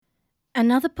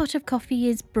Another pot of coffee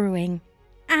is brewing.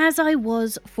 As I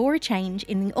was, for a change,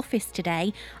 in the office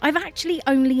today, I've actually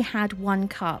only had one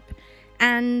cup.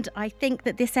 And I think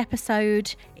that this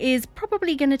episode is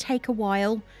probably going to take a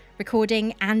while,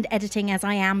 recording and editing as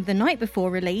I am the night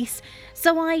before release,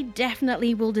 so I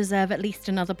definitely will deserve at least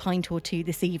another pint or two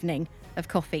this evening of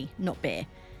coffee, not beer.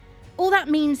 All that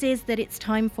means is that it's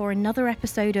time for another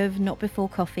episode of Not Before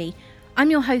Coffee. I'm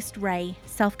your host Ray,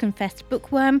 self-confessed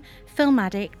bookworm, film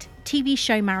addict, TV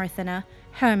show marathoner,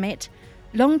 hermit,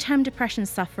 long-term depression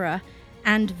sufferer,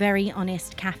 and very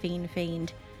honest caffeine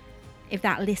fiend. If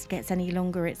that list gets any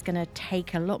longer, it's going to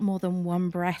take a lot more than one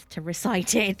breath to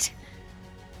recite it.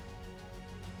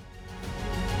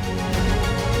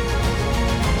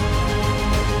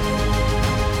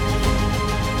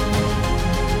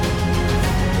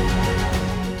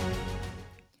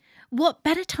 What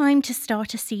better time to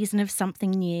start a season of something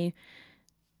new?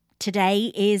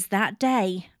 Today is that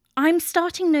day. I'm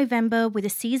starting November with a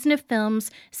season of films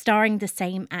starring the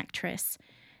same actress.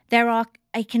 There are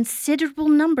a considerable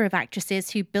number of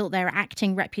actresses who built their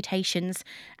acting reputations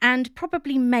and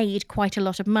probably made quite a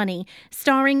lot of money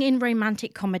starring in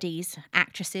romantic comedies.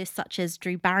 Actresses such as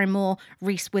Drew Barrymore,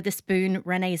 Reese Witherspoon,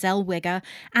 Renee Zellweger,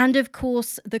 and of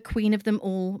course the queen of them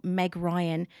all, Meg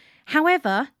Ryan.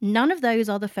 However, none of those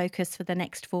are the focus for the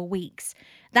next 4 weeks.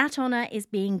 That honour is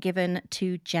being given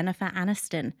to Jennifer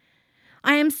Aniston.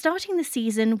 I am starting the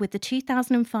season with the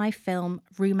 2005 film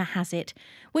Rumour Has It,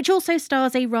 which also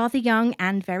stars a rather young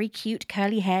and very cute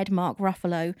curly-haired Mark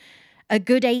Ruffalo, a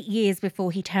good 8 years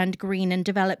before he turned green and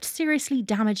developed seriously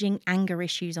damaging anger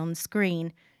issues on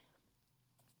screen.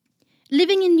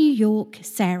 Living in New York,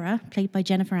 Sarah, played by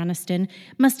Jennifer Aniston,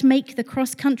 must make the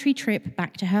cross-country trip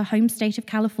back to her home state of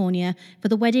California for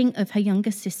the wedding of her younger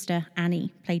sister,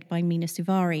 Annie, played by Mena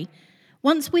Suvari.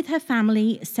 Once with her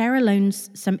family, Sarah learns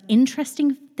some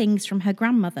interesting things from her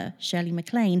grandmother, Shirley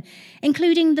MacLaine,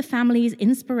 including the family's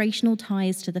inspirational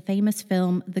ties to the famous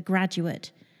film The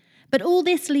Graduate. But all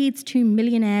this leads to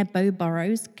millionaire Beau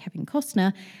Burrows, Kevin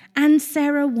Costner, and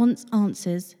Sarah wants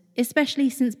answers,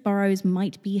 especially since Burrows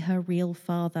might be her real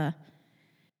father.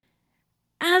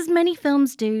 As many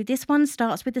films do, this one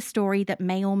starts with a story that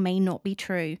may or may not be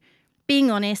true. Being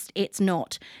honest, it's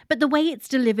not, but the way it's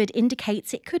delivered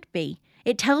indicates it could be.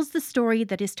 It tells the story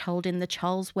that is told in the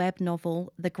Charles Webb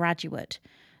novel The Graduate,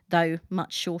 though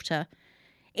much shorter.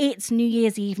 It's New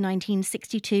Year's Eve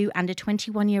 1962 and a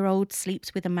 21-year-old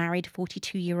sleeps with a married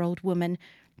 42-year-old woman.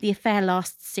 The affair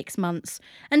lasts 6 months,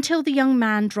 until the young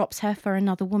man drops her for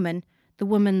another woman, the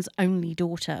woman's only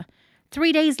daughter.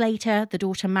 3 days later, the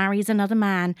daughter marries another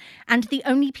man, and the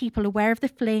only people aware of the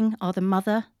fling are the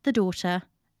mother, the daughter,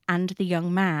 and the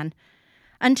young man.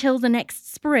 Until the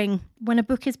next spring, when a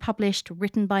book is published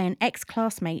written by an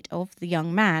ex-classmate of the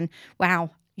young man.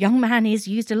 Wow, young man is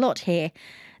used a lot here.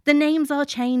 The names are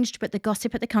changed, but the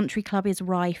gossip at the country club is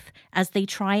rife as they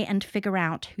try and figure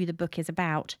out who the book is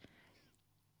about.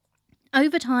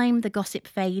 Over time, the gossip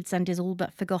fades and is all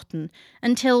but forgotten,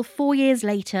 until 4 years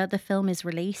later the film is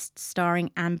released,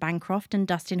 starring Anne Bancroft and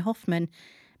Dustin Hoffman,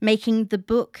 making the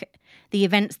book, the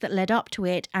events that led up to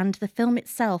it, and the film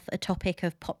itself a topic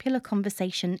of popular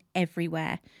conversation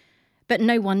everywhere. But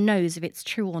no one knows if it's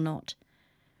true or not.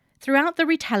 Throughout the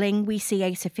retelling, we see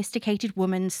a sophisticated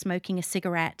woman smoking a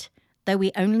cigarette, though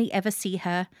we only ever see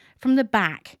her from the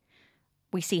back.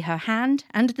 We see her hand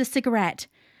and the cigarette.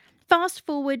 Fast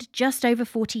forward just over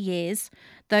 40 years,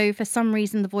 though for some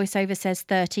reason the voiceover says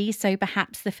 30, so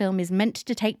perhaps the film is meant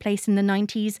to take place in the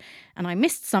 90s, and I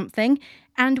missed something,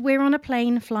 and we're on a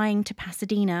plane flying to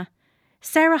Pasadena.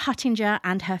 Sarah Huttinger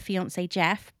and her fiancé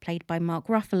Jeff, played by Mark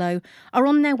Ruffalo, are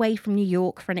on their way from New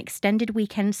York for an extended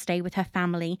weekend stay with her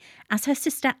family as her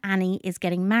sister Annie is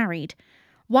getting married.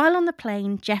 While on the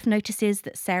plane, Jeff notices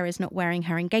that Sarah's not wearing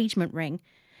her engagement ring.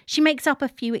 She makes up a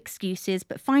few excuses,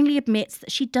 but finally admits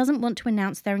that she doesn't want to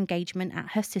announce their engagement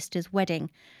at her sister's wedding.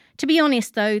 To be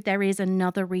honest, though, there is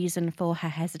another reason for her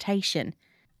hesitation.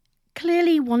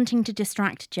 Clearly wanting to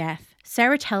distract Jeff,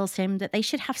 Sarah tells him that they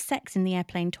should have sex in the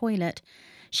airplane toilet.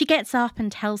 She gets up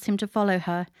and tells him to follow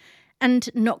her, and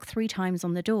knock 3 times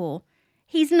on the door.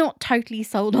 He's not totally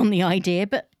sold on the idea,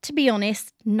 but to be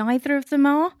honest, neither of them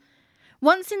are.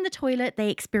 Once in the toilet,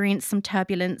 they experience some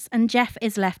turbulence and Jeff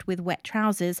is left with wet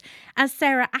trousers as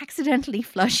Sarah accidentally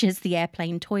flushes the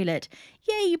airplane toilet.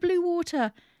 Yay, blue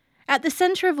water! At the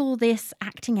centre of all this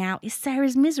acting out is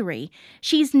Sarah's misery.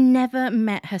 She's never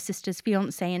met her sister's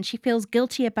fiancé and she feels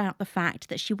guilty about the fact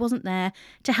that she wasn't there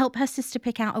to help her sister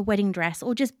pick out a wedding dress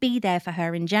or just be there for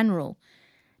her in general.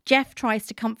 Jeff tries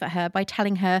to comfort her by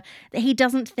telling her that he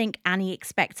doesn't think Annie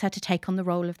expects her to take on the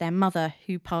role of their mother,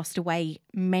 who passed away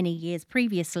many years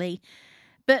previously.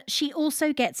 But she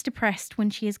also gets depressed when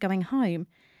she is going home.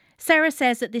 Sarah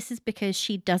says that this is because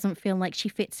she doesn't feel like she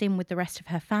fits in with the rest of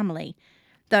her family.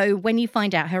 Though when you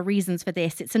find out her reasons for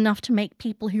this, it's enough to make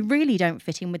people who really don't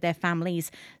fit in with their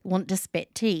families want to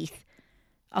spit teeth.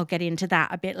 I'll get into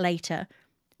that a bit later.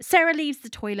 Sarah leaves the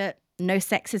toilet, no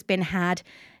sex has been had.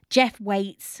 Jeff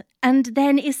waits and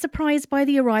then is surprised by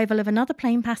the arrival of another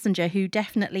plane passenger who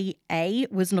definitely A,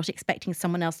 was not expecting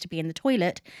someone else to be in the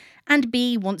toilet, and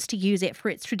B, wants to use it for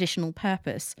its traditional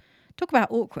purpose. Talk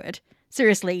about awkward.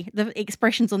 Seriously, the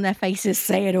expressions on their faces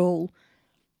say it all.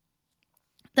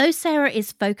 Though Sarah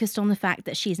is focused on the fact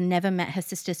that she's never met her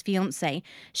sister's fiancé,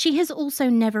 she has also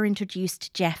never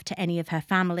introduced Jeff to any of her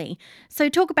family. So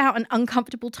talk about an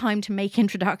uncomfortable time to make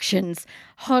introductions.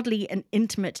 Hardly an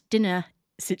intimate dinner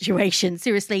situation.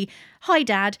 Seriously, hi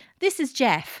Dad, this is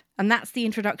Jeff. And that's the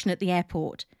introduction at the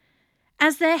airport.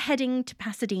 As they're heading to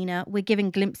Pasadena, we're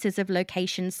given glimpses of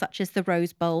locations such as the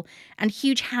Rose Bowl and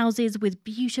huge houses with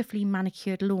beautifully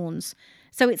manicured lawns.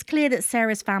 So it's clear that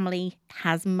Sarah's family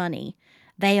has money.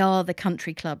 They are the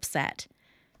country club set.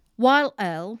 While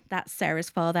Earl, that's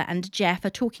Sarah's father, and Jeff are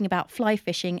talking about fly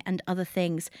fishing and other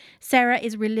things, Sarah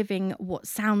is reliving what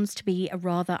sounds to be a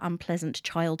rather unpleasant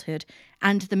childhood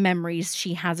and the memories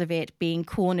she has of it, being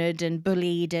cornered and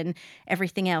bullied and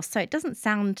everything else. So it doesn't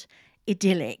sound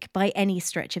idyllic by any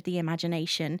stretch of the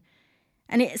imagination.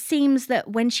 And it seems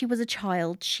that when she was a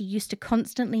child, she used to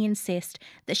constantly insist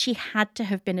that she had to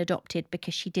have been adopted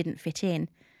because she didn't fit in.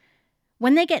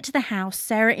 When they get to the house,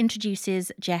 Sarah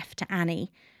introduces Jeff to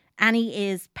Annie. Annie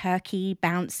is perky,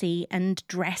 bouncy, and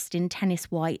dressed in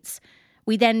tennis whites.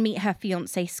 We then meet her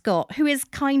fiancé, Scott, who is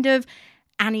kind of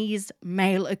Annie's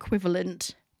male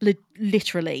equivalent,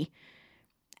 literally.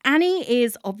 Annie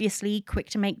is obviously quick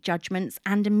to make judgments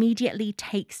and immediately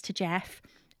takes to Jeff.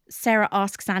 Sarah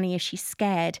asks Annie if she's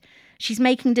scared. She's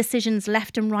making decisions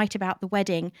left and right about the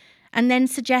wedding, and then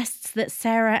suggests that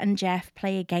Sarah and Jeff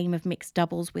play a game of mixed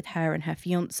doubles with her and her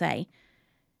fiancé.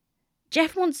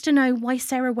 Jeff wants to know why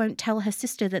Sarah won't tell her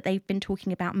sister that they've been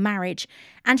talking about marriage,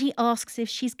 and he asks if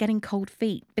she's getting cold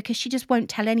feet because she just won't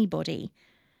tell anybody.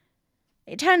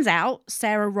 It turns out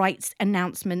Sarah writes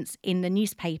announcements in the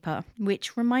newspaper,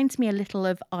 which reminds me a little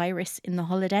of Iris in The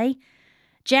Holiday.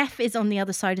 Jeff is on the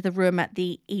other side of the room at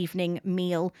the evening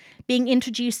meal, being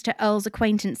introduced to Earl's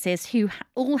acquaintances who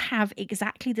all have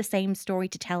exactly the same story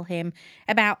to tell him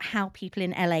about how people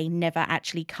in LA never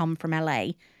actually come from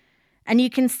LA. And you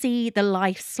can see the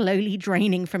life slowly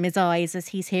draining from his eyes as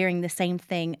he's hearing the same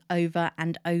thing over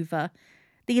and over.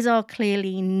 These are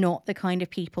clearly not the kind of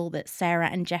people that Sarah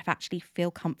and Jeff actually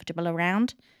feel comfortable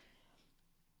around.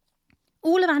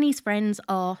 All of Annie's friends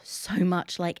are so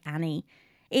much like Annie.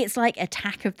 It's like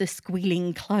Attack of the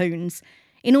Squealing Clones.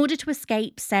 In order to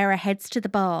escape, Sarah heads to the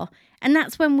bar, and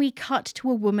that's when we cut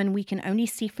to a woman we can only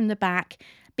see from the back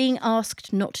being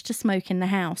asked not to smoke in the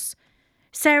house.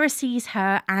 Sarah sees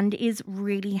her and is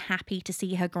really happy to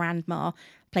see her grandma,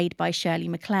 played by Shirley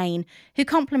MacLaine, who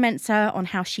compliments her on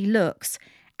how she looks,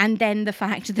 and then the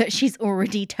fact that she's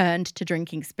already turned to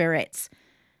drinking spirits.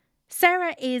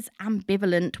 Sarah is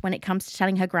ambivalent when it comes to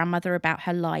telling her grandmother about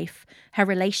her life, her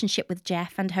relationship with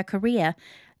Jeff, and her career.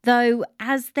 Though,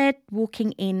 as they're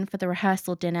walking in for the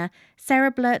rehearsal dinner,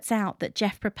 Sarah blurts out that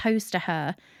Jeff proposed to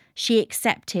her. She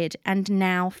accepted and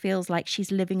now feels like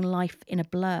she's living life in a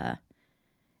blur.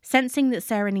 Sensing that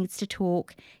Sarah needs to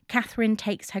talk, Catherine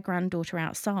takes her granddaughter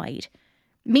outside.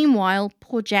 Meanwhile,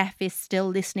 poor Jeff is still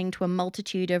listening to a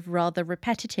multitude of rather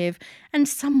repetitive and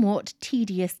somewhat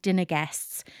tedious dinner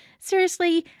guests.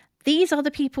 Seriously, these are the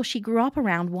people she grew up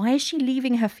around. Why is she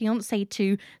leaving her fiancé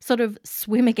to sort of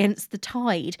swim against the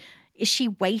tide? Is she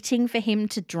waiting for him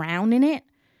to drown in it?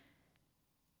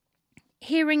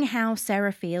 Hearing how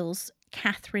Sarah feels,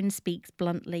 Catherine speaks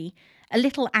bluntly. A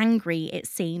little angry, it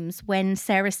seems, when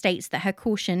Sarah states that her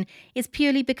caution is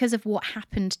purely because of what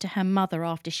happened to her mother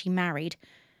after she married.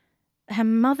 Her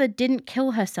mother didn't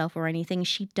kill herself or anything,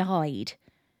 she died.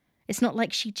 It's not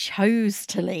like she chose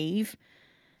to leave.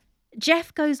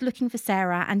 Jeff goes looking for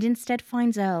Sarah and instead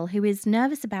finds Earl, who is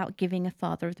nervous about giving a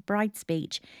father of the bride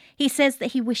speech. He says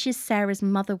that he wishes Sarah's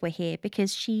mother were here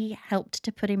because she helped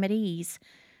to put him at ease,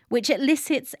 which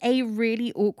elicits a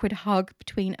really awkward hug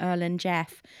between Earl and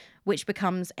Jeff, which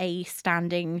becomes a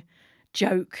standing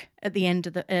joke at the end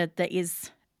of the that is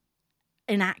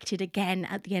enacted again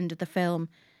at the end of the film.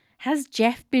 Has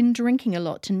Jeff been drinking a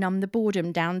lot to numb the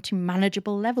boredom down to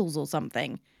manageable levels or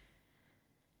something?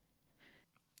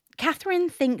 Catherine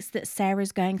thinks that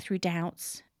Sarah's going through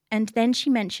doubts, And then she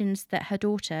mentions that her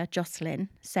daughter, Jocelyn,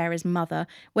 Sarah's mother,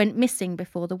 went missing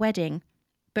before the wedding.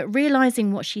 But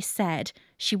realising what she said,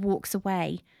 she walks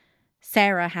away.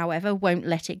 Sarah, however, won't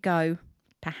let it go.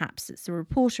 Perhaps it's the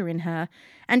reporter in her.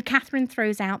 And Catherine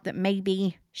throws out that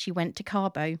maybe she went to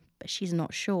Cabo, but she's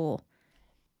not sure.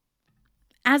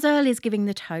 As Earl is giving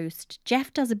the toast,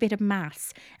 Jeff does a bit of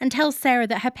maths and tells Sarah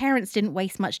that her parents didn't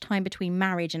waste much time between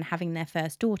marriage and having their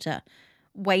first daughter.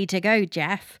 Way to go,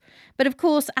 Jeff. But of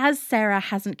course, as Sarah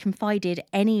hasn't confided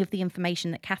any of the information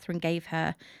that Catherine gave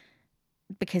her,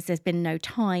 because there's been no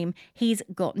time, he's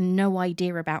got no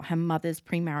idea about her mother's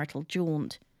premarital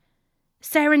jaunt.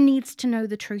 Sarah needs to know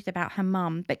the truth about her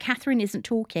mum, but Catherine isn't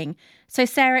talking, so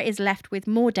Sarah is left with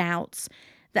more doubts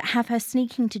that have her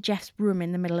sneaking to Jeff's room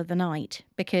in the middle of the night,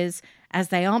 because as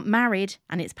they aren't married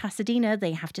and it's Pasadena,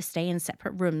 they have to stay in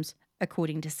separate rooms,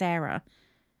 according to Sarah.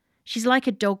 She's like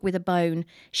a dog with a bone.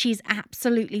 She's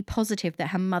absolutely positive that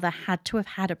her mother had to have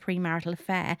had a premarital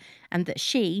affair and that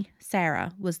she,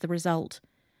 Sarah, was the result.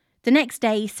 The next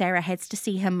day, Sarah heads to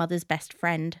see her mother's best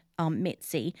friend, Aunt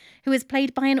Mitzi, who is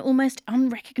played by an almost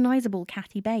unrecognisable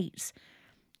Kathy Bates.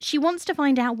 She wants to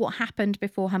find out what happened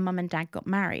before her mum and dad got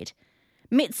married.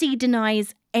 Mitzi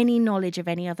denies any knowledge of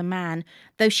any other man,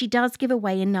 though she does give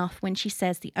away enough when she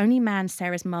says the only man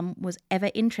Sarah's mum was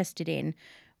ever interested in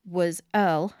was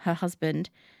Earl, her husband,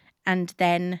 and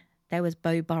then there was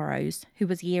Beau Burrows, who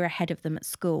was a year ahead of them at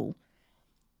school.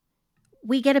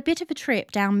 We get a bit of a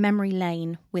trip down memory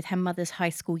lane with her mother's high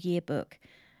school yearbook.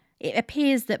 It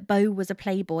appears that Beau was a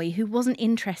playboy who wasn't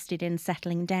interested in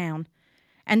settling down.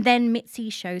 And then Mitzi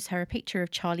shows her a picture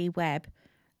of Charlie Webb,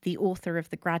 the author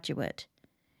of The Graduate.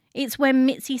 It's when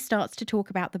Mitzi starts to talk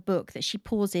about the book that she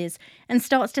pauses and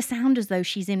starts to sound as though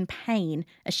she's in pain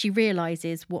as she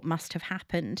realises what must have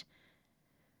happened.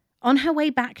 On her way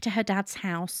back to her dad's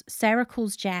house, Sarah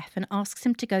calls Jeff and asks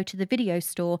him to go to the video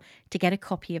store to get a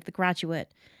copy of The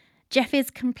Graduate. Jeff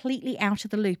is completely out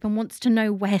of the loop and wants to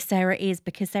know where Sarah is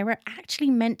because they were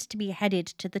actually meant to be headed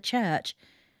to the church.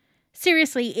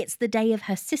 Seriously, it's the day of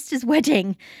her sister's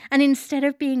wedding, and instead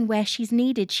of being where she's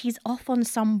needed, she's off on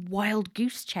some wild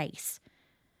goose chase.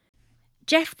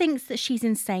 Jeff thinks that she's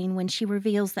insane when she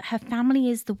reveals that her family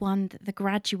is the one that The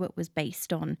Graduate was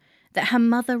based on, that her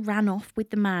mother ran off with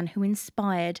the man who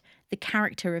inspired the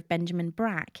character of Benjamin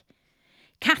Brack.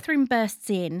 Catherine bursts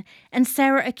in, and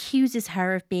Sarah accuses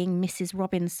her of being Mrs.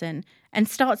 Robinson and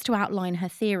starts to outline her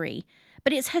theory.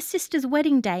 But it's her sister's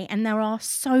wedding day, and there are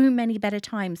so many better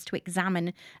times to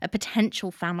examine a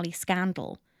potential family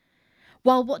scandal.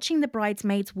 While watching the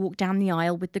bridesmaids walk down the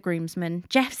aisle with the groomsmen,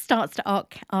 Jeff starts to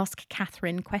ask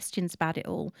Catherine questions about it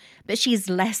all, but she's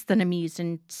less than amused,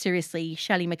 and seriously,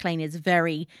 Shirley MacLaine is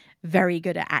very, very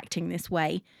good at acting this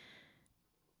way.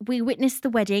 We witness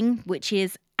the wedding, which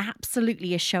is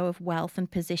absolutely a show of wealth and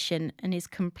position and is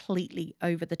completely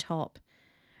over the top.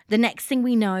 The next thing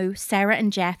we know, Sarah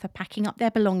and Jeff are packing up their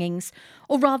belongings,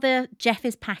 or rather, Jeff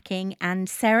is packing and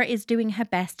Sarah is doing her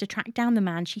best to track down the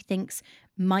man she thinks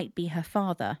might be her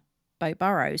father, Beau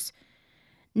Burrows.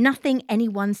 Nothing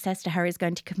anyone says to her is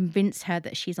going to convince her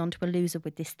that she's onto a loser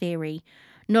with this theory,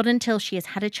 not until she has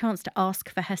had a chance to ask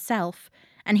for herself,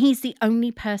 and he's the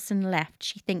only person left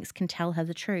she thinks can tell her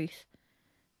the truth.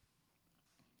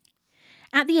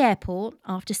 At the airport,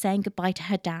 after saying goodbye to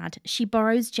her dad, she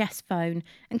borrows Jeff's phone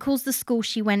and calls the school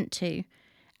she went to.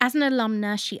 As an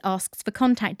alumna, she asks for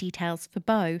contact details for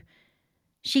Beau.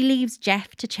 She leaves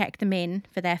Jeff to check them in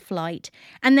for their flight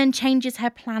and then changes her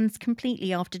plans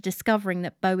completely after discovering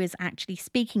that Beau is actually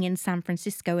speaking in San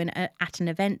Francisco at an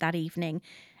event that evening,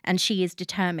 and she is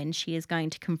determined she is going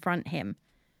to confront him.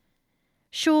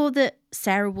 Sure that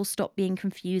Sarah will stop being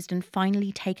confused and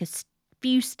finally take a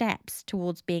few steps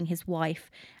towards being his wife,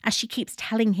 as she keeps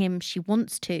telling him she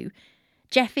wants to.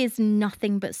 Jeff is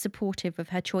nothing but supportive of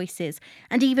her choices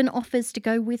and even offers to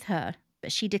go with her,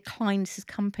 but she declines his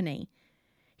company.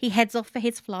 He heads off for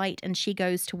his flight and she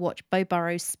goes to watch Beau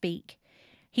Burrows speak.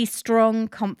 He's strong,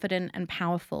 confident and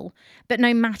powerful, but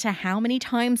no matter how many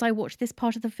times I watch this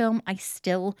part of the film, I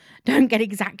still don't get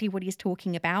exactly what he's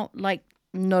talking about, like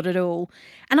not at all.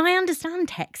 And I understand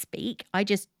tech speak, I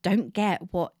just don't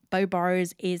get what Beau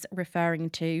Burrows is referring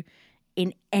to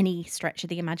in any stretch of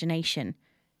the imagination.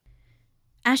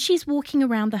 As she's walking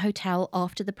around the hotel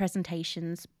after the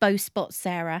presentations, Beau spots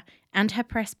Sarah and her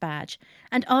press badge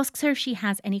and asks her if she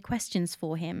has any questions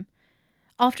for him.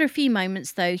 After a few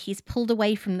moments, though, he's pulled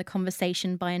away from the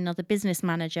conversation by another business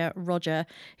manager, Roger,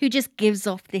 who just gives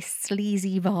off this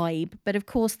sleazy vibe. But of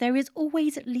course, there is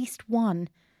always at least one.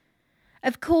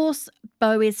 Of course,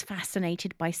 Beau is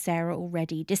fascinated by Sarah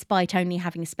already, despite only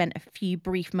having spent a few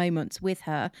brief moments with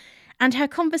her, and her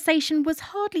conversation was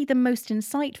hardly the most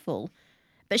insightful,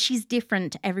 but she's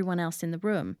different to everyone else in the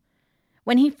room.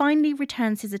 When he finally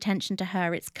returns his attention to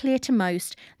her, it's clear to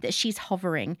most that she's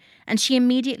hovering, and she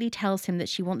immediately tells him that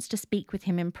she wants to speak with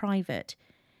him in private.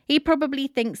 He probably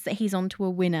thinks that he's onto a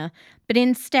winner, but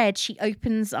instead she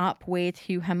opens up with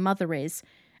who her mother is,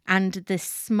 and the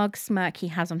smug smirk he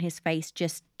has on his face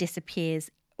just disappears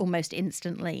almost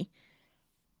instantly.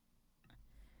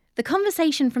 The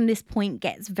conversation from this point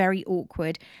gets very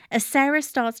awkward as Sarah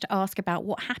starts to ask about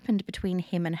what happened between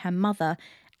him and her mother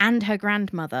and her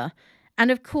grandmother, and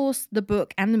of course the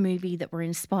book and the movie that were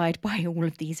inspired by all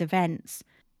of these events.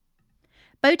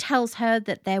 Beau tells her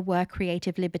that there were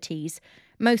creative liberties,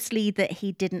 mostly that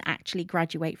he didn't actually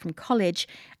graduate from college,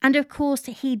 and of course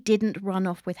he didn't run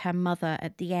off with her mother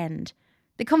at the end.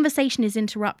 The conversation is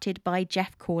interrupted by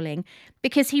Jeff calling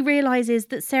because he realises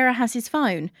that Sarah has his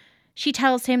phone. She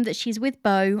tells him that she's with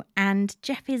Beau, and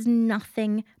Jeff is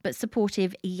nothing but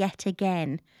supportive yet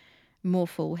again. More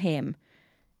for him.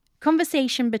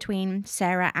 Conversation between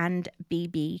Sarah and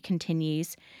BB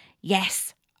continues.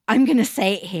 Yes, I'm going to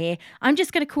say it here. I'm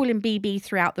just going to call him BB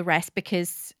throughout the rest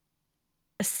because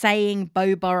saying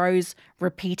Beau Burrows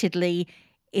repeatedly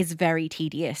is very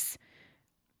tedious.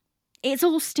 It's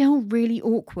all still really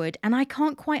awkward, and I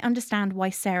can't quite understand why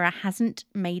Sarah hasn't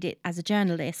made it as a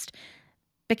journalist,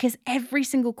 because every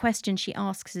single question she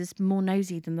asks is more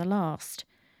nosy than the last.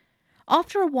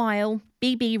 After a while,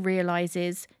 BB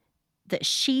realises that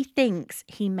she thinks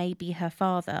he may be her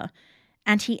father,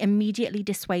 and he immediately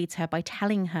dissuades her by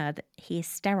telling her that he is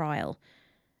sterile.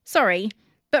 Sorry,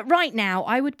 but right now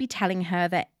I would be telling her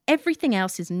that everything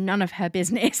else is none of her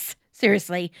business.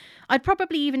 Seriously, I'd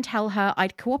probably even tell her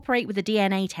I'd cooperate with a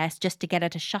DNA test just to get her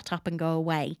to shut up and go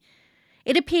away.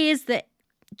 It appears that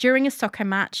during a soccer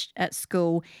match at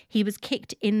school, he was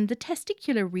kicked in the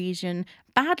testicular region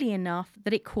badly enough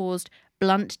that it caused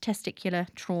blunt testicular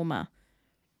trauma.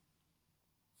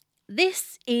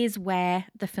 This is where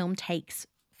the film takes,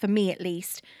 for me at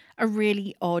least, a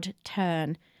really odd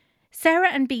turn. Sarah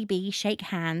and BB shake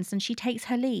hands and she takes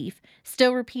her leave,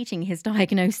 still repeating his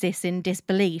diagnosis in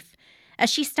disbelief. As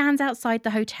she stands outside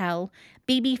the hotel,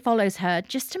 BB follows her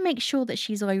just to make sure that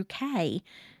she's okay.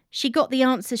 She got the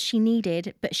answers she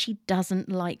needed, but she doesn't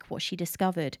like what she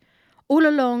discovered. All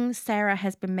along, Sarah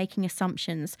has been making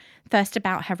assumptions, first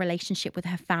about her relationship with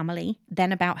her family,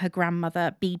 then about her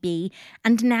grandmother, BB,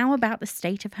 and now about the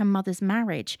state of her mother's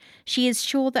marriage. She is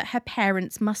sure that her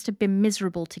parents must have been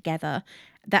miserable together,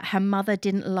 that her mother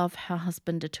didn't love her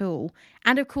husband at all,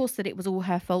 and of course that it was all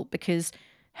her fault because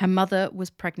her mother was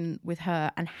pregnant with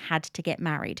her and had to get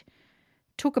married.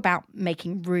 Talk about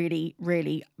making really,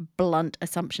 really blunt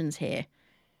assumptions here.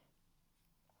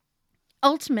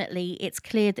 Ultimately, it's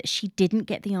clear that she didn't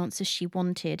get the answers she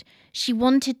wanted. She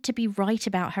wanted to be right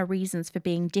about her reasons for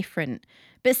being different.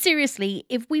 But seriously,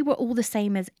 if we were all the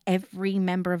same as every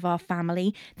member of our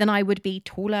family, then I would be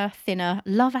taller, thinner,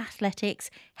 love athletics,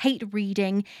 hate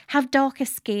reading, have darker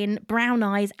skin, brown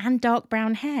eyes, and dark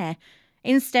brown hair.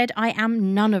 Instead, I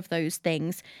am none of those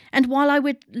things. And while I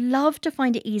would love to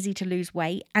find it easy to lose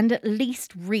weight and at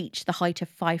least reach the height of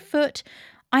 5 foot,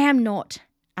 I am not,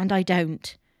 and I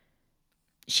don't.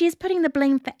 She is putting the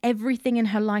blame for everything in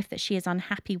her life that she is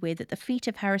unhappy with at the feet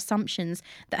of her assumptions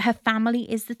that her family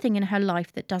is the thing in her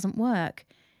life that doesn't work.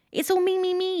 It's all me,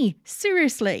 me, me.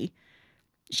 Seriously.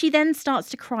 She then starts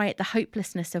to cry at the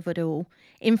hopelessness of it all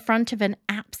in front of an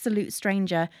absolute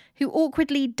stranger who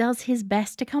awkwardly does his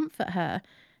best to comfort her.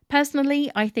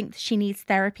 Personally, I think she needs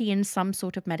therapy and some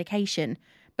sort of medication.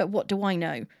 But what do I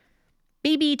know?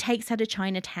 BB takes her to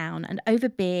Chinatown, and over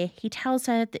beer, he tells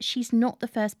her that she's not the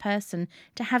first person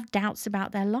to have doubts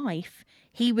about their life.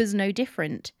 He was no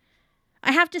different.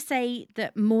 I have to say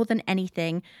that more than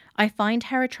anything, I find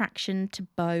her attraction to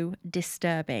Beau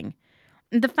disturbing.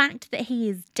 The fact that he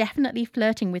is definitely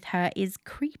flirting with her is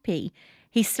creepy.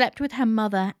 He slept with her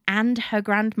mother and her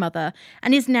grandmother,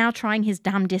 and is now trying his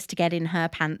damnedest to get in her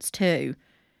pants too.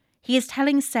 He is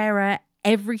telling Sarah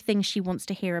everything she wants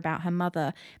to hear about her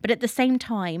mother, but at the same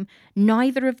time,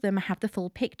 neither of them have the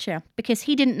full picture because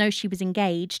he didn't know she was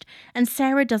engaged, and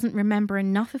Sarah doesn't remember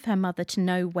enough of her mother to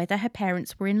know whether her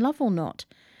parents were in love or not.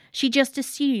 She just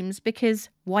assumes because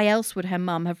why else would her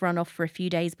mum have run off for a few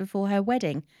days before her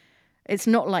wedding? It's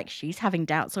not like she's having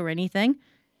doubts or anything.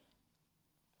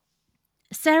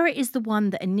 Sarah is the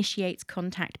one that initiates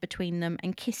contact between them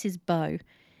and kisses Beau.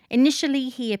 Initially,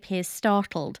 he appears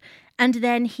startled, and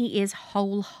then he is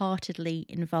wholeheartedly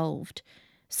involved.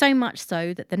 So much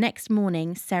so that the next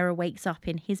morning, Sarah wakes up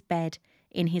in his bed,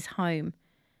 in his home.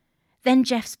 Then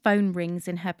Jeff's phone rings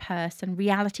in her purse and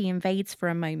reality invades for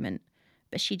a moment,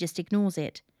 but she just ignores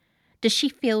it. Does she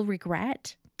feel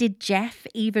regret? Did Jeff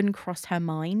even cross her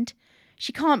mind?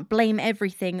 She can't blame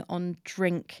everything on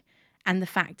drink and the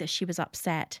fact that she was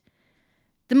upset.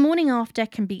 The morning after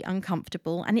can be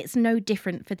uncomfortable, and it's no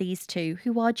different for these two,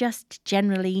 who are just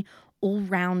generally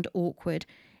all-round awkward,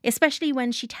 especially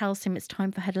when she tells him it's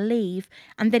time for her to leave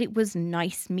and that it was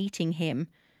nice meeting him.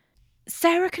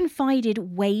 Sarah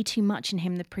confided way too much in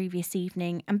him the previous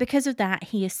evening, and because of that,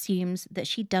 he assumes that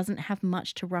she doesn't have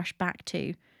much to rush back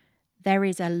to. There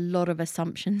is a lot of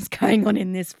assumptions going on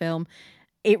in this film.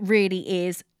 It really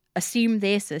is assume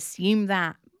this, assume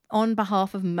that, on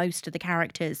behalf of most of the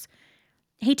characters.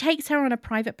 He takes her on a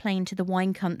private plane to the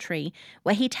wine country,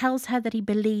 where he tells her that he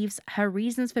believes her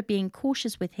reasons for being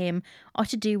cautious with him are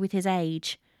to do with his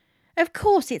age. Of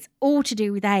course it's all to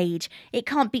do with age. It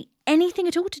can't be anything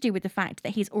at all to do with the fact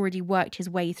that he's already worked his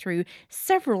way through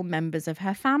several members of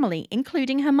her family,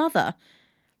 including her mother.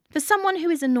 For someone who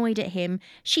is annoyed at him,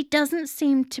 she doesn't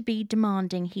seem to be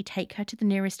demanding he take her to the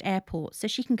nearest airport so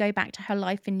she can go back to her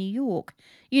life in New York.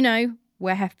 You know,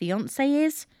 where her fiancé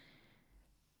is.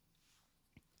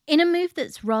 In a move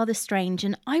that's rather strange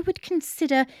and I would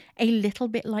consider a little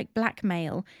bit like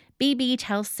blackmail, BB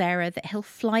tells Sarah that he'll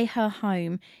fly her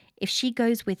home if she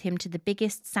goes with him to the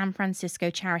biggest San Francisco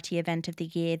charity event of the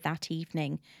year that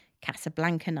evening,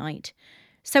 Casablanca Night.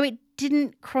 So it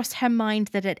didn't cross her mind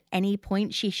that at any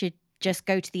point she should just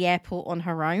go to the airport on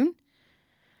her own.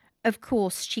 Of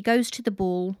course, she goes to the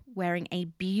ball wearing a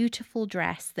beautiful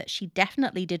dress that she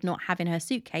definitely did not have in her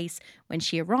suitcase when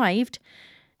she arrived.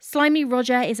 Slimy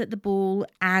Roger is at the ball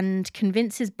and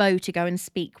convinces Beau to go and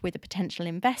speak with a potential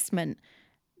investment,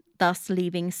 thus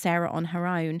leaving Sarah on her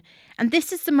own. And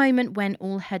this is the moment when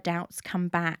all her doubts come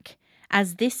back,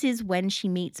 as this is when she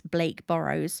meets Blake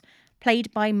Burrows,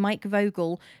 played by Mike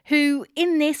Vogel, who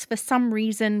in this for some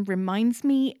reason reminds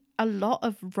me a lot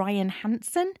of Ryan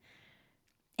Hansen.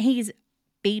 He's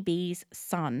BB's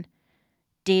son.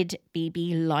 Did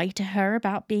BB lie to her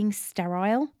about being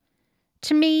sterile?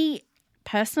 To me,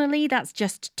 personally, that's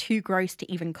just too gross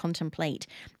to even contemplate,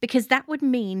 because that would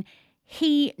mean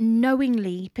he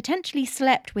knowingly potentially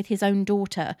slept with his own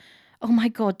daughter. Oh my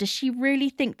God, does she really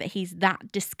think that he's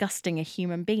that disgusting a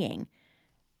human being?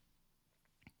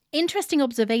 Interesting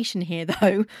observation here,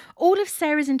 though. All of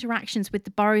Sarah's interactions with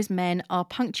the Burrows men are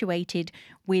punctuated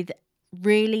with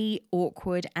really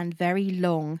awkward and very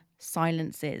long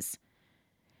silences.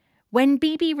 When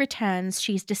BB returns,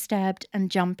 she's disturbed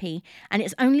and jumpy, and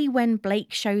it's only when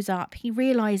Blake shows up he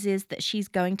realises that she's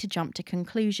going to jump to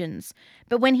conclusions.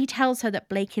 But when he tells her that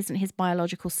Blake isn't his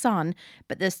biological son,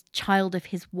 but the child of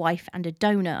his wife and a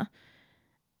donor,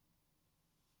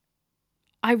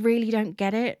 I really don't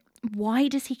get it. Why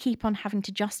does he keep on having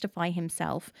to justify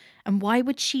himself? And why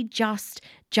would she just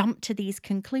jump to these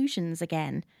conclusions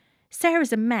again?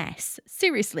 Sarah's a mess.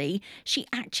 Seriously, she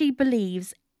actually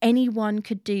believes anyone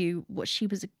could do what she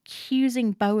was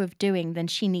accusing Beau of doing, then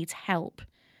she needs help.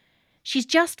 She's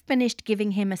just finished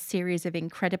giving him a series of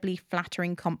incredibly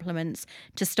flattering compliments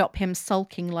to stop him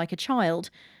sulking like a child.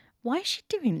 Why is she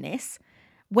doing this?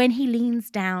 When he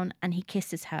leans down and he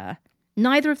kisses her,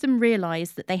 neither of them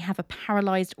realise that they have a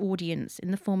paralysed audience in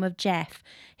the form of Jeff,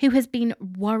 who has been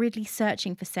worriedly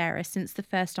searching for Sarah since the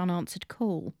first unanswered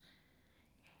call.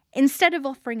 Instead of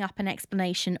offering up an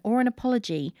explanation or an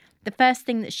apology, the first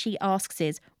thing that she asks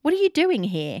is, "What are you doing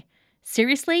here?"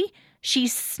 Seriously?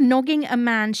 She's snogging a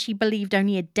man she believed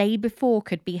only a day before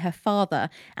could be her father,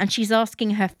 and she's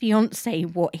asking her fiancé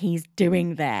what he's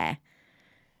doing there.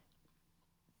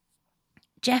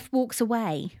 Jeff walks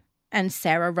away, and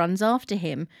Sarah runs after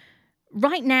him.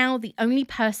 Right now, the only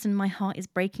person my heart is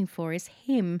breaking for is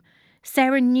him.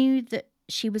 Sarah knew that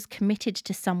she was committed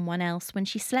to someone else when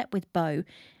she slept with Beau.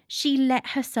 She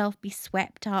let herself be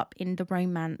swept up in the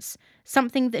romance,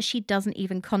 something that she doesn't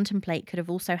even contemplate could have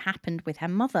also happened with her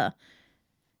mother.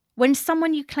 When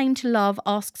someone you claim to love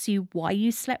asks you why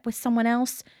you slept with someone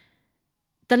else,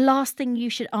 the last thing you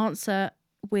should answer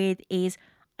with is,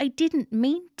 "I didn't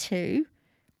mean to."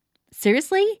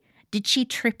 Seriously? Did she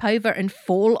trip over and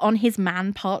fall on his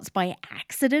man parts by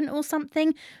accident or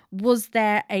something? Was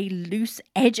there a loose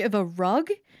edge of a rug?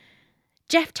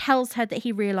 Jeff tells her that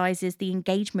he realises the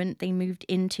engagement they moved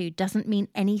into doesn't mean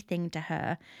anything to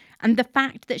her, and the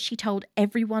fact that she told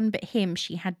everyone but him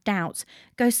she had doubts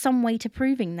goes some way to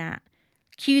proving that.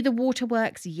 Cue the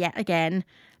waterworks yet again,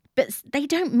 but they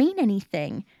don't mean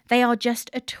anything. They are just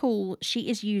a tool she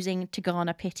is using to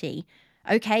garner pity.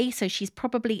 Okay, so she's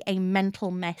probably a mental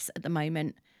mess at the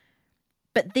moment,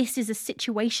 but this is a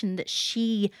situation that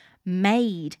she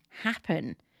made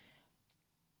happen.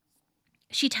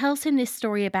 She tells him this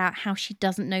story about how she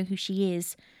doesn't know who she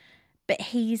is, but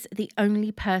he's the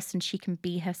only person she can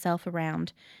be herself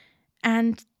around.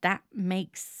 And that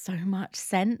makes so much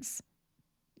sense.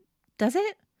 Does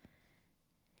it?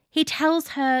 He tells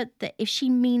her that if she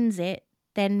means it,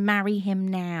 then marry him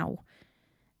now.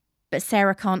 But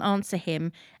Sarah can't answer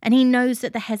him, and he knows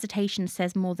that the hesitation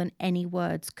says more than any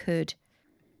words could.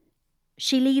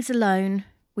 She leaves alone,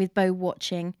 with Beau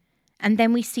watching, and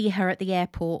then we see her at the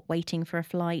airport waiting for a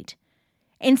flight.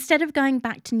 Instead of going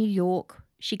back to New York,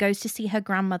 she goes to see her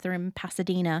grandmother in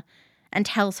Pasadena and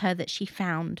tells her that she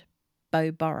found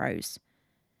Beau Burrows.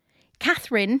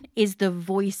 Catherine is the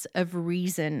voice of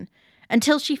reason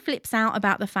until she flips out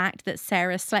about the fact that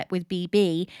Sarah slept with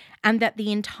BB and that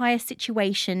the entire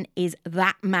situation is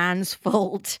that man's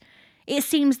fault. It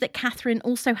seems that Catherine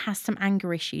also has some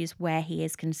anger issues where he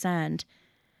is concerned.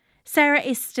 Sarah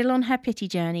is still on her pity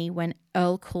journey when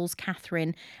Earl calls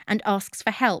Catherine and asks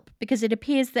for help because it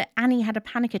appears that Annie had a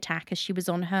panic attack as she was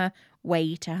on her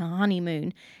way to her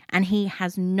honeymoon, and he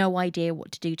has no idea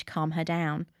what to do to calm her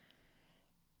down.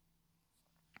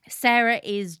 Sarah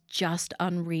is just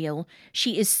unreal.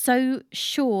 She is so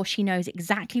sure she knows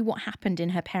exactly what happened in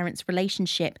her parents'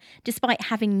 relationship, despite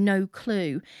having no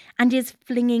clue, and is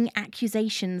flinging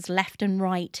accusations left and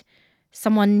right.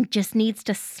 Someone just needs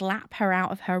to slap her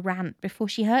out of her rant before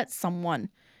she hurts someone.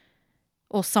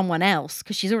 Or someone else,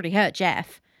 because she's already hurt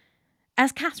Jeff.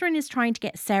 As Catherine is trying to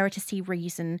get Sarah to see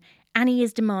reason, Annie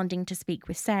is demanding to speak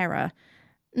with Sarah.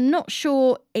 Not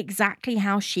sure exactly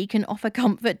how she can offer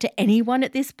comfort to anyone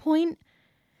at this point.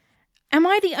 Am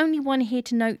I the only one here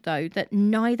to note, though, that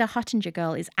neither Huttinger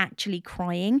girl is actually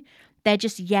crying? They're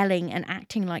just yelling and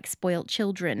acting like spoilt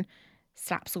children.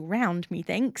 Slaps all round,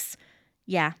 methinks.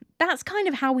 Yeah, that's kind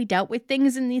of how we dealt with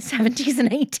things in the 70s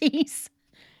and 80s.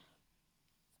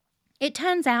 It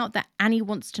turns out that Annie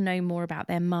wants to know more about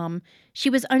their mum. She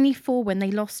was only 4 when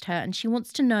they lost her, and she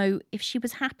wants to know if she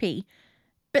was happy.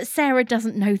 But Sarah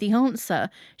doesn't know the answer.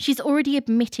 She's already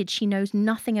admitted she knows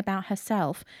nothing about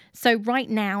herself. So right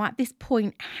now, at this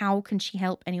point, how can she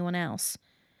help anyone else?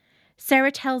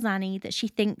 Sarah tells Annie that she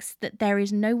thinks that there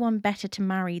is no one better to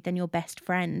marry than your best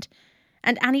friend.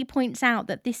 And Annie points out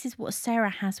that this is what Sarah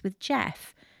has with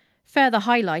Jeff, further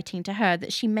highlighting to her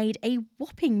that she made a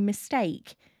whopping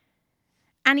mistake.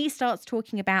 Annie starts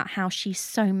talking about how she's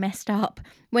so messed up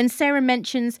when Sarah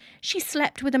mentions she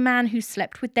slept with a man who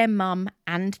slept with their mum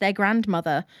and their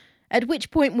grandmother, at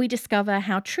which point we discover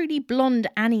how truly blonde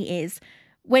Annie is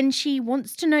when she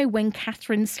wants to know when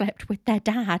Catherine slept with their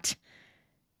dad.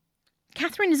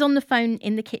 Catherine is on the phone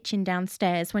in the kitchen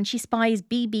downstairs when she spies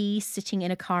BB sitting in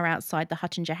a car outside the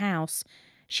Huttinger house.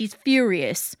 She's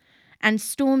furious and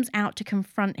storms out to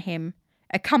confront him,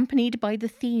 accompanied by the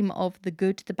theme of the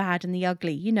good, the bad and the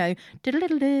ugly. You know,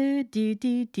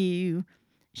 do-do-do-do-do-do.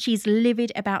 She's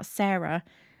livid about Sarah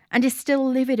and is still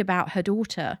livid about her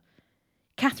daughter.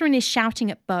 Catherine is shouting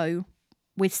at Beau,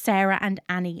 with Sarah and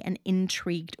Annie an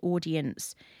intrigued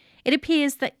audience. It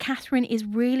appears that Catherine is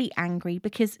really angry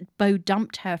because Beau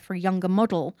dumped her for a younger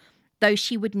model, though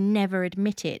she would never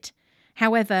admit it.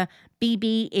 However,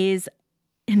 BB is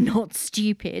not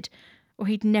stupid, or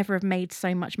he'd never have made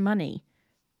so much money.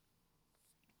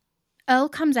 Earl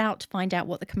comes out to find out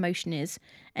what the commotion is,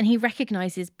 and he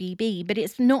recognises BB, but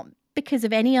it's not because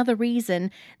of any other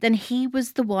reason than he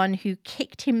was the one who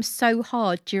kicked him so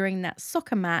hard during that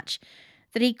soccer match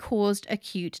that he caused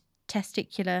acute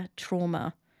testicular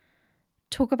trauma.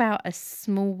 Talk about a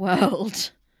small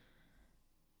world.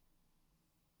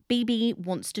 BB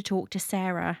wants to talk to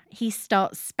Sarah. He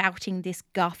starts spouting this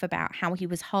guff about how he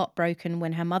was heartbroken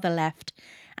when her mother left,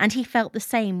 and he felt the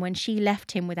same when she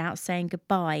left him without saying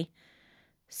goodbye.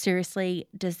 Seriously,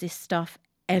 does this stuff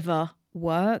ever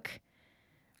work?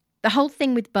 The whole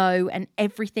thing with Beau and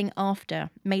everything after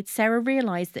made Sarah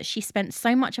realise that she spent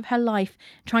so much of her life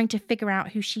trying to figure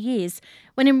out who she is,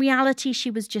 when in reality she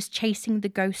was just chasing the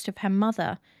ghost of her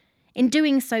mother. In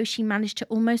doing so, she managed to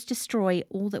almost destroy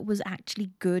all that was actually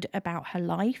good about her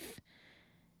life.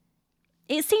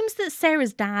 It seems that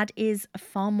Sarah's dad is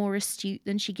far more astute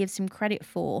than she gives him credit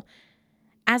for.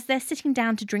 As they're sitting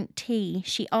down to drink tea,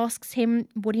 she asks him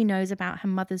what he knows about her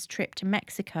mother's trip to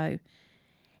Mexico.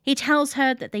 He tells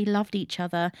her that they loved each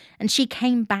other and she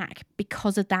came back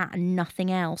because of that and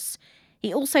nothing else.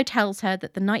 He also tells her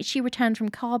that the night she returned from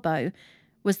Cabo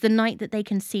was the night that they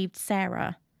conceived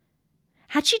Sarah.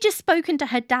 Had she just spoken to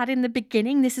her dad in the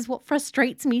beginning? This is what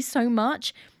frustrates me so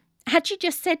much. Had she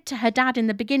just said to her dad in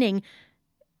the beginning,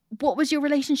 what was your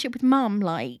relationship with mum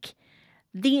like?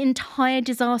 The entire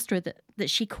disaster that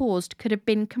she caused could have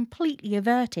been completely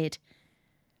averted.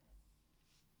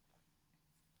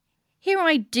 Here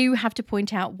I do have to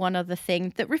point out one other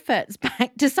thing that refers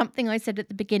back to something I said at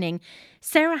the beginning.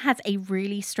 Sarah has a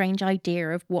really strange idea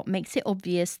of what makes it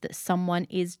obvious that someone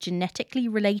is genetically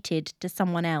related to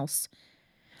someone else.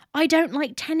 I don't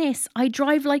like tennis. I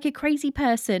drive like a crazy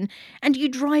person, and you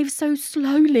drive so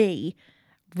slowly.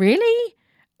 Really?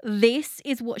 This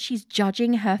is what she's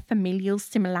judging her familial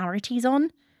similarities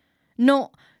on?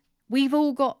 Not, we've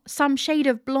all got some shade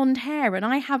of blonde hair and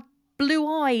I have blue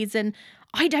eyes and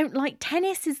I don't like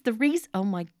tennis is the reason. Oh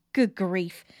my good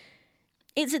grief.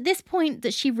 It's at this point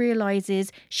that she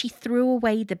realises she threw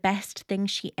away the best thing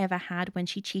she ever had when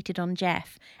she cheated on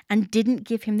Jeff and didn't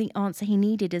give him the answer he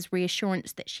needed as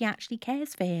reassurance that she actually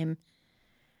cares for him.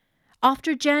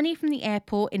 After a journey from the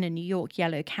airport in a New York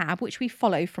yellow cab, which we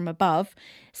follow from above,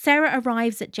 Sarah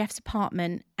arrives at Jeff's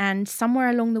apartment and somewhere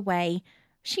along the way,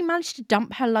 she managed to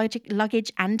dump her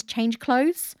luggage and change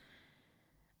clothes.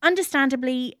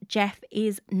 Understandably, Jeff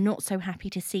is not so happy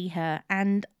to see her,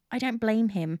 and I don't blame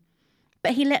him.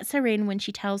 But he lets her in when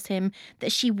she tells him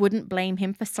that she wouldn't blame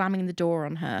him for slamming the door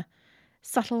on her.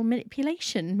 Subtle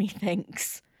manipulation,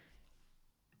 methinks.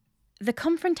 The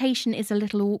confrontation is a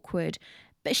little awkward,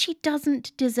 but she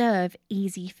doesn't deserve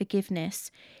easy forgiveness.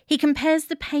 He compares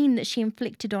the pain that she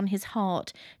inflicted on his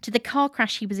heart to the car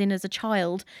crash he was in as a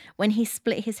child when he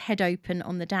split his head open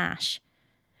on the dash.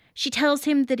 She tells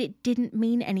him that it didn't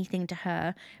mean anything to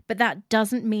her, but that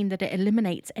doesn't mean that it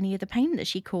eliminates any of the pain that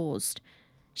she caused.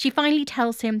 She finally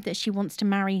tells him that she wants to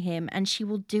marry him and she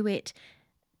will do it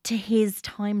to his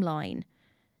timeline.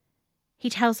 He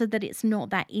tells her that it's not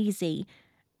that easy,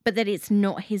 but that it's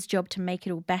not his job to make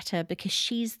it all better because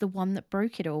she's the one that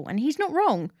broke it all, and he's not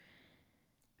wrong.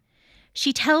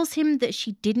 She tells him that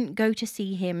she didn't go to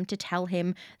see him to tell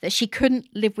him that she couldn't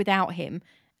live without him,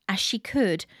 as she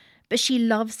could, but she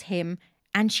loves him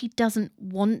and she doesn't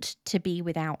want to be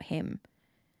without him.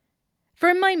 For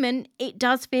a moment, it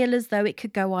does feel as though it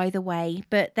could go either way,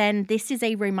 but then this is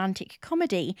a romantic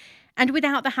comedy, and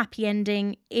without the happy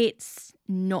ending, it's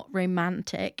not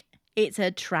romantic, it's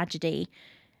a tragedy.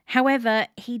 However,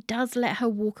 he does let her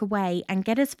walk away and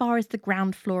get as far as the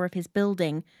ground floor of his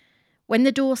building. When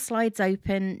the door slides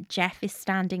open, Jeff is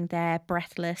standing there,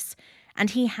 breathless, and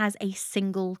he has a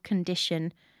single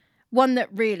condition. One that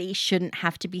really shouldn't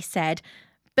have to be said,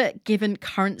 but given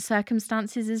current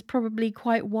circumstances is probably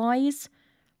quite wise.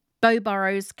 Beau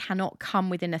Burrows cannot come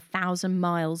within 1,000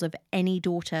 miles of any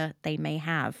daughter they may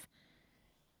have.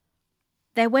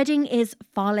 Their wedding is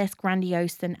far less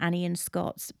grandiose than Annie and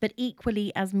Scott's, but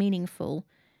equally as meaningful.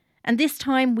 And this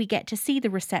time we get to see the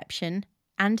reception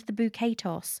and the bouquet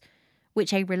toss,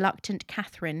 which a reluctant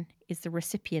Catherine is the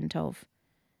recipient of.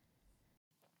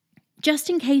 Just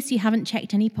in case you haven't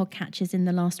checked any podcatchers in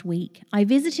the last week, I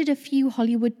visited a few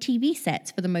Hollywood TV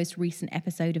sets for the most recent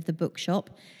episode of The Bookshop,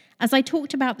 as I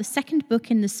talked about the second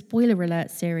book in the Spoiler Alert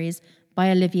series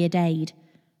by Olivia Dade,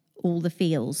 All the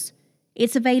Feels.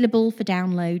 It's available for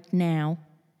download now.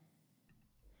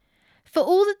 For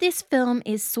all that this film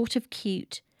is sort of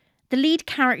cute, the lead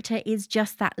character is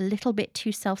just that little bit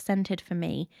too self-centered for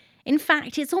me. In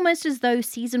fact, it's almost as though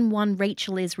season 1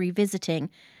 Rachel is revisiting,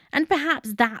 and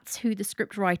perhaps that's who the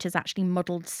scriptwriters actually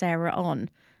modelled Sarah on.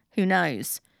 Who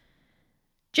knows?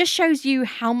 Just shows you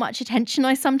how much attention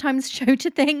I sometimes show to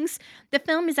things. The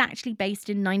film is actually based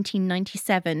in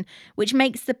 1997, which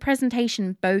makes the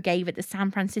presentation Beau gave at the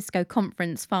San Francisco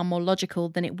conference far more logical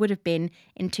than it would have been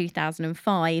in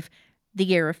 2005, the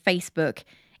year of Facebook.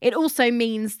 It also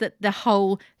means that the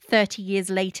whole 30 years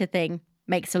later thing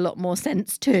makes a lot more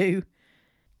sense too.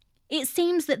 It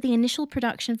seems that the initial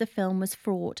production of the film was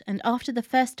fraught, and after the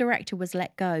first director was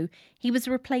let go, he was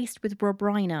replaced with Rob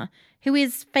Reiner, who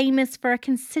is famous for a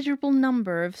considerable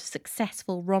number of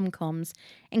successful rom-coms,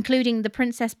 including The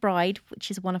Princess Bride, which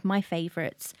is one of my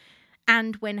favourites,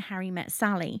 and When Harry Met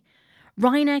Sally.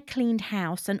 Reiner cleaned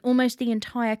house, and almost the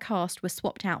entire cast was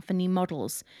swapped out for new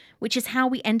models, which is how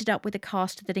we ended up with a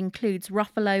cast that includes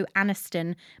Ruffalo,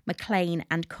 Aniston, McClane,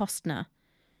 and Costner.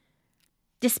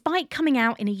 Despite coming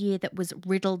out in a year that was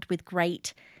riddled with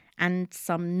great and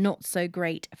some not so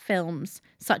great films,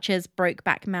 such as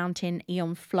Brokeback Mountain,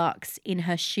 Aeon Flux, In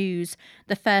Her Shoes,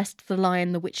 The First, The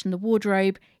Lion, The Witch and the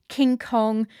Wardrobe, King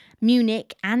Kong,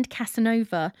 Munich and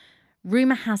Casanova,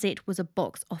 rumour has it was a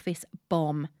box office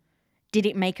bomb. Did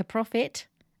it make a profit?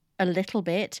 A little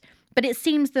bit, but it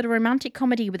seems that a romantic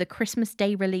comedy with a Christmas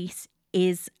Day release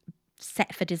is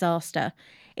set for disaster.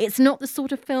 It's not the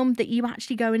sort of film that you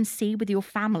actually go and see with your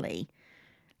family.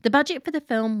 The budget for the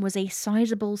film was a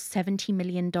sizable $70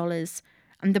 million,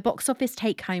 and the box office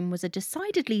take-home was a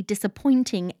decidedly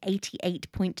disappointing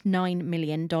 $88.9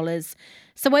 million.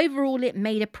 So overall, it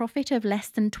made a profit of less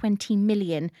than $20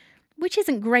 million, which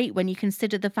isn't great when you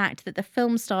consider the fact that the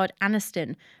film starred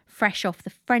Aniston, fresh off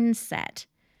the Friends set.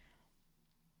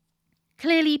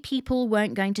 Clearly, people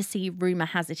weren't going to see Rumour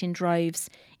Has It in droves.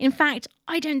 In fact,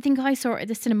 I don't think I saw it at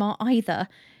the cinema either.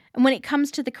 And when it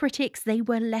comes to the critics, they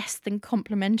were less than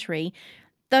complimentary,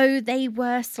 though they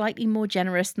were slightly more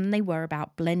generous than they were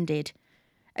about Blended.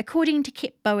 According to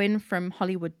Kip Bowen from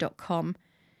Hollywood.com,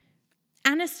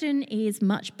 Aniston is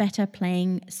much better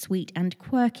playing sweet and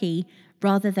quirky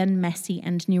rather than messy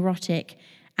and neurotic,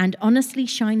 and honestly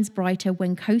shines brighter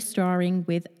when co-starring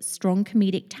with strong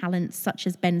comedic talents such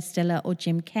as Ben Stiller or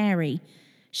Jim Carrey.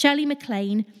 Shirley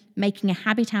MacLaine, making a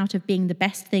habit out of being the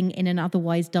best thing in an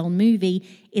otherwise dull movie,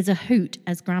 is a hoot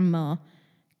as Grandma.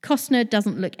 Costner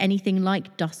doesn't look anything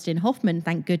like Dustin Hoffman,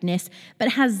 thank goodness,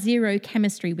 but has zero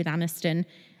chemistry with Aniston.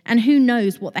 And who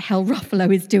knows what the hell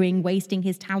Ruffalo is doing, wasting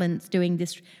his talents doing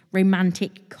this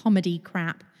romantic comedy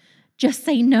crap. Just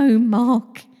say no,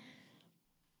 Mark.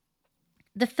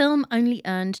 The film only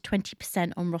earned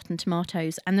 20% on Rotten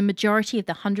Tomatoes, and the majority of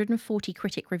the 140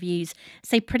 critic reviews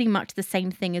say pretty much the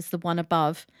same thing as the one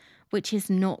above, which is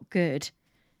not good.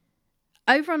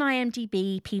 Over on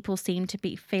IMDb, people seem to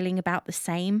be feeling about the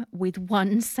same, with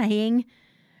one saying,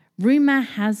 "Rumour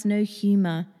has no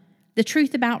humour. The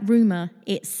truth about Rumour,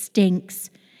 it stinks.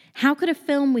 How could a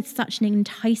film with such an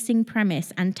enticing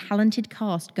premise and talented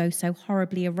cast go so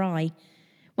horribly awry?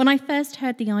 When I first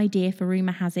heard the idea for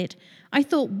Rumour Has It, I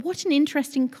thought, what an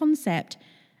interesting concept.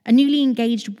 A newly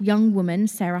engaged young woman,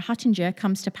 Sarah Huttinger,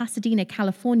 comes to Pasadena,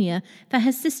 California for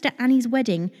her sister Annie's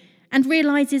wedding and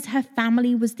realises her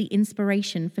family was the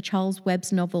inspiration for Charles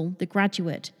Webb's novel The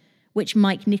Graduate, which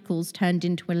Mike Nichols turned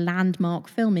into a landmark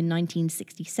film in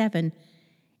 1967.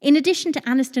 In addition to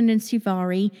Aniston and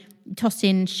Suvari, toss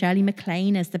in Shirley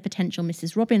MacLaine as the potential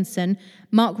Mrs. Robinson,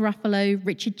 Mark Ruffalo,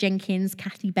 Richard Jenkins,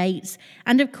 Kathy Bates,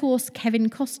 and of course Kevin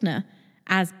Costner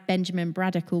as Benjamin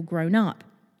Braddock all grown up.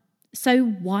 So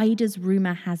why does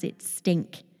Rumour Has It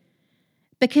stink?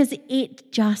 Because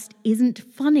it just isn't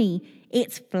funny.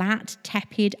 It's flat,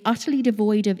 tepid, utterly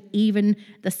devoid of even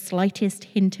the slightest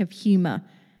hint of humour.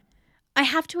 I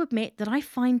have to admit that I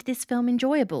find this film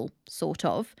enjoyable, sort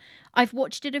of. I've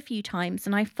watched it a few times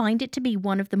and I find it to be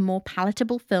one of the more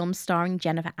palatable films starring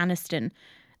Jennifer Aniston,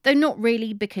 though not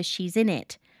really because she's in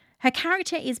it. Her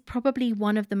character is probably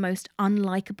one of the most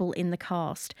unlikable in the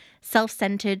cast,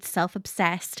 self-centered,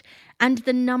 self-obsessed, and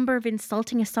the number of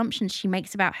insulting assumptions she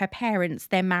makes about her parents,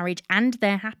 their marriage, and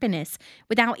their happiness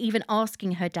without even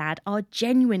asking her dad are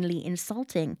genuinely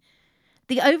insulting.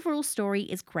 The overall story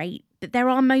is great, but there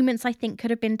are moments I think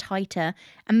could have been tighter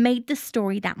and made the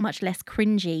story that much less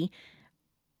cringy,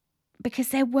 because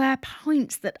there were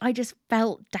points that I just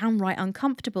felt downright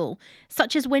uncomfortable,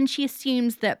 such as when she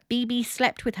assumes that BB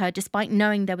slept with her despite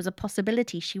knowing there was a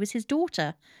possibility she was his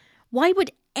daughter. Why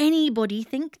would anybody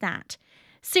think that?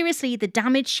 Seriously, the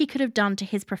damage she could have done to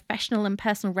his professional and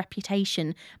personal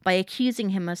reputation by accusing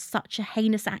him of such a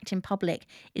heinous act in public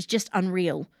is just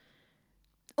unreal.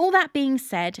 All that being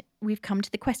said, we've come to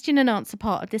the question and answer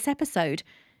part of this episode.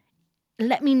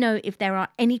 Let me know if there are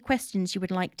any questions you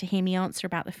would like to hear me answer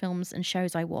about the films and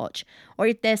shows I watch, or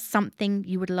if there's something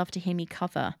you would love to hear me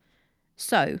cover.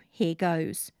 So, here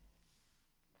goes.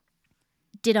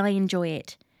 Did I enjoy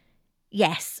it?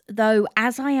 Yes, though,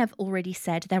 as I have already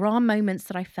said, there are moments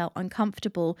that I felt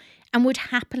uncomfortable and would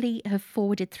happily have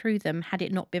forwarded through them had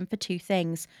it not been for two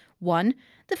things. One,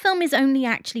 the film is only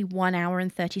actually 1 hour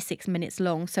and 36 minutes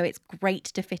long, so it's great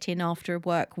to fit in after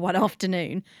work one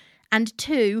afternoon. And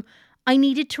two, I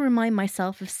needed to remind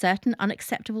myself of certain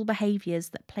unacceptable behaviours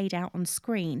that played out on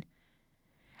screen.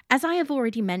 As I have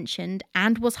already mentioned,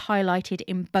 and was highlighted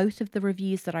in both of the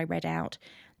reviews that I read out,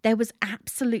 there was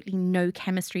absolutely no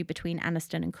chemistry between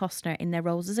Aniston and Costner in their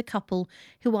roles as a couple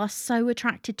who are so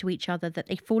attracted to each other that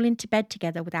they fall into bed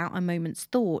together without a moment's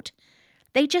thought.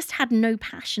 They just had no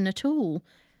passion at all.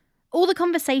 All the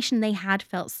conversation they had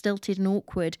felt stilted and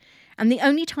awkward, and the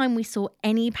only time we saw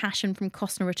any passion from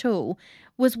Costner at all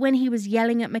was when he was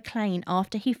yelling at MacLaine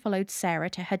after he followed Sarah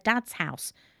to her dad's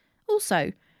house.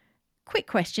 Also, quick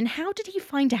question, how did he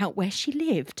find out where she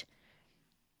lived?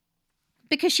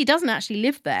 Because she doesn't actually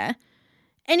live there.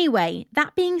 Anyway,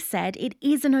 that being said, it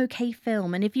is an okay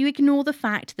film, and if you ignore the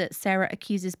fact that Sarah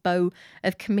accuses Beau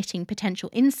of committing potential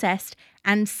incest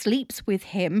and sleeps with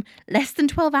him less than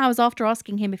 12 hours after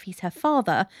asking him if he's her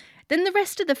father, then the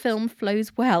rest of the film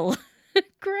flows well.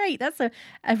 Great, that's a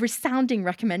resounding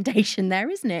recommendation there,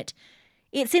 isn't it?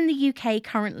 It's in the UK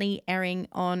currently airing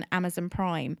on Amazon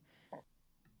Prime.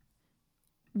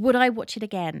 Would I watch it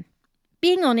again?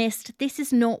 Being honest, this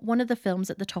is not one of the films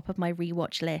at the top of my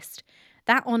rewatch list.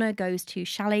 That honour goes to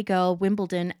Chalet Girl,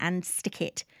 Wimbledon and Stick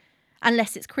It.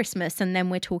 Unless it's Christmas, and then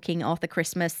we're talking Arthur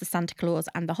Christmas, The Santa Claus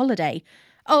and The Holiday.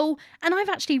 Oh, and I've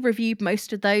actually reviewed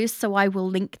most of those, so I will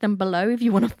link them below if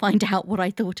you want to find out what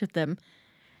I thought of them.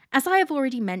 As I have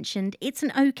already mentioned, it's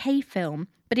an okay film,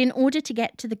 but in order to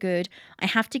get to the good, I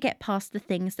have to get past the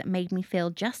things that made me feel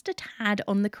just a tad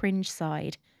on the cringe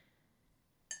side.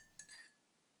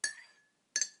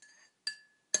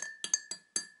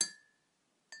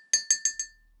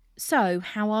 So,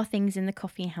 how are things in the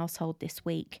Coffey household this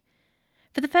week?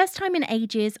 For the first time in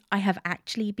ages, I have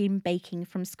actually been baking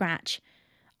from scratch.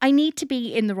 I need to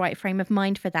be in the right frame of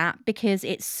mind for that because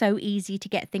it's so easy to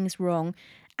get things wrong.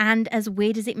 And as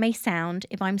weird as it may sound,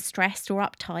 if I'm stressed or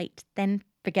uptight, then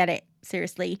forget it.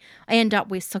 Seriously, I end up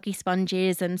with soggy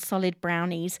sponges and solid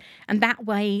brownies, and that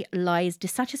way lies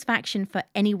dissatisfaction for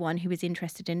anyone who is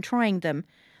interested in trying them.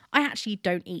 I actually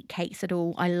don't eat cakes at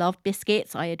all. I love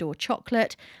biscuits, I adore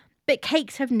chocolate, but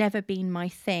cakes have never been my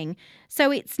thing,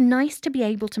 so it's nice to be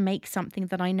able to make something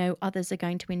that I know others are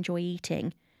going to enjoy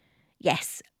eating.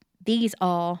 Yes, these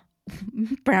are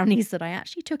brownies that I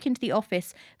actually took into the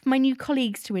office for my new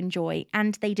colleagues to enjoy,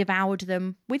 and they devoured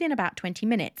them within about 20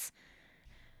 minutes.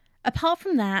 Apart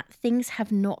from that, things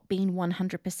have not been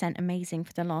 100% amazing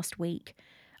for the last week.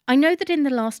 I know that in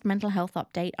the last mental health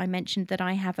update, I mentioned that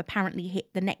I have apparently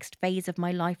hit the next phase of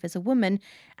my life as a woman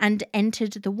and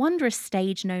entered the wondrous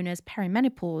stage known as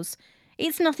perimenopause.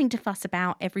 It's nothing to fuss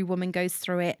about, every woman goes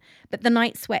through it, but the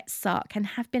night sweats suck and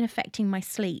have been affecting my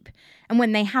sleep. And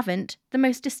when they haven't, the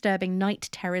most disturbing night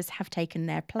terrors have taken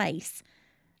their place.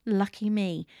 Lucky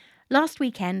me. Last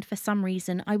weekend, for some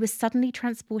reason, I was suddenly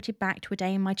transported back to a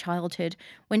day in my childhood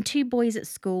when two boys at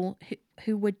school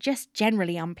who were just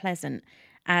generally unpleasant,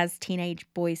 as teenage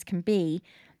boys can be,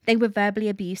 they were verbally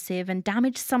abusive and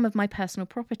damaged some of my personal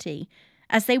property.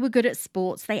 As they were good at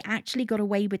sports, they actually got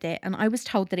away with it, and I was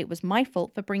told that it was my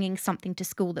fault for bringing something to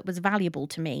school that was valuable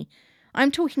to me.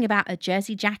 I'm talking about a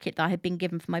jersey jacket that I had been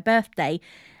given for my birthday,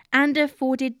 and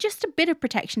afforded just a bit of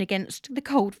protection against the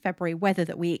cold February weather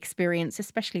that we experience,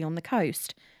 especially on the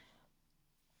coast.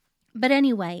 But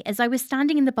anyway, as I was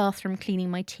standing in the bathroom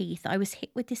cleaning my teeth, I was hit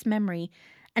with this memory,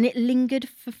 and it lingered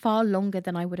for far longer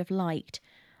than I would have liked.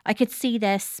 I could see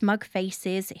their smug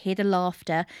faces, hear the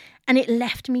laughter, and it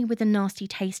left me with a nasty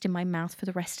taste in my mouth for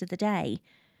the rest of the day.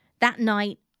 That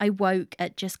night, I woke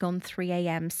at just gone 3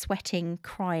 a.m, sweating,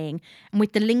 crying, and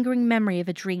with the lingering memory of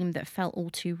a dream that felt all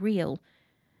too real.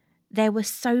 There were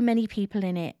so many people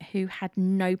in it who had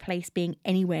no place being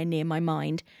anywhere near my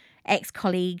mind.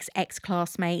 Ex-colleagues,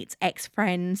 ex-classmates,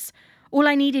 ex-friends. All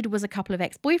I needed was a couple of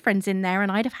ex-boyfriends in there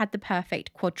and I'd have had the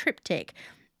perfect quadriptych.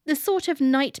 The sort of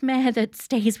nightmare that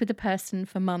stays with a person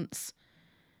for months.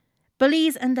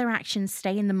 Bullies and their actions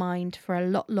stay in the mind for a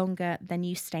lot longer than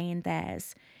you stay in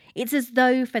theirs. It's as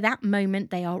though for that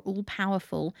moment they are all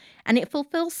powerful and it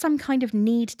fulfills some kind of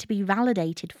need to be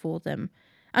validated for them.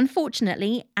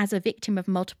 Unfortunately, as a victim of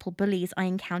multiple bullies I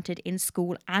encountered in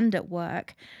school and at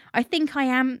work, I think I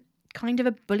am kind of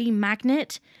a bully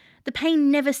magnet. The pain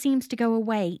never seems to go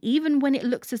away, even when it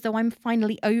looks as though I'm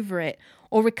finally over it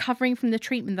or recovering from the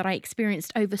treatment that I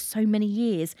experienced over so many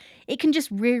years. It can just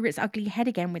rear its ugly head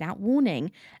again without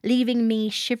warning, leaving me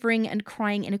shivering and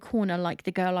crying in a corner like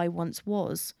the girl I once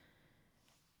was.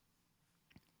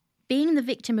 Being the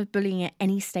victim of bullying at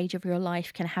any stage of your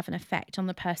life can have an effect on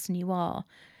the person you are.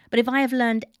 But if I have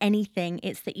learned anything,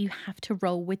 it's that you have to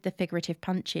roll with the figurative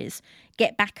punches.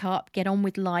 Get back up, get on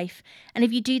with life. And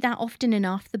if you do that often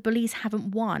enough, the bullies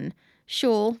haven't won.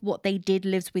 Sure, what they did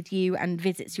lives with you and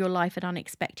visits your life at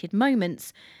unexpected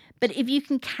moments. But if you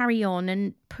can carry on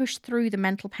and push through the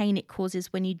mental pain it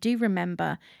causes when you do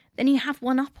remember, then you have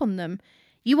one up on them.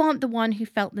 You aren't the one who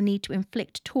felt the need to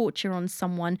inflict torture on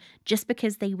someone just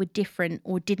because they were different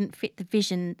or didn't fit the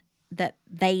vision that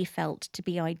they felt to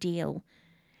be ideal.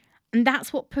 And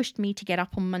that's what pushed me to get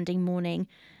up on Monday morning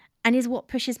and is what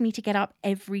pushes me to get up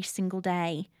every single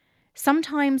day.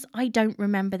 Sometimes I don't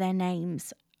remember their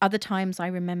names. Other times I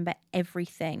remember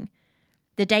everything.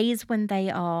 The days when they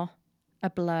are a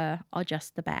blur are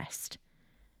just the best.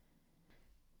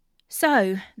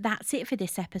 So that's it for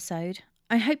this episode.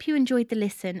 I hope you enjoyed the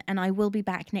listen and I will be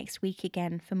back next week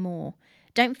again for more.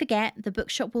 Don't forget, the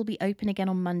bookshop will be open again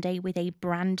on Monday with a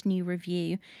brand new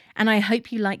review, and I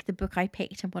hope you like the book I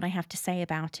picked and what I have to say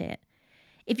about it.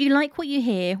 If you like what you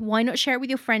hear, why not share it with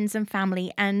your friends and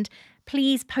family, and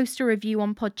please post a review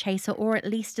on Podchaser or at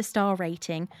least a star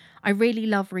rating. I really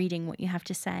love reading what you have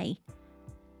to say.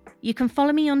 You can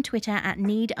follow me on Twitter at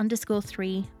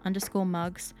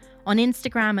need_3_mugs, on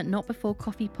Instagram at Not Before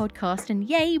Coffee Podcast, and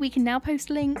yay, we can now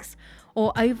post links,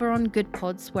 or over on Good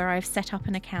Pods where I've set up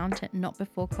an account at Not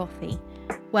Before Coffee.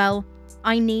 Well,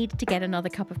 I need to get another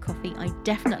cup of coffee. I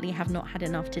definitely have not had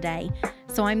enough today,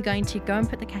 so I'm going to go and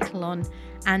put the kettle on,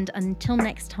 and until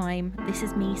next time, this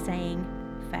is me saying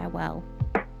farewell.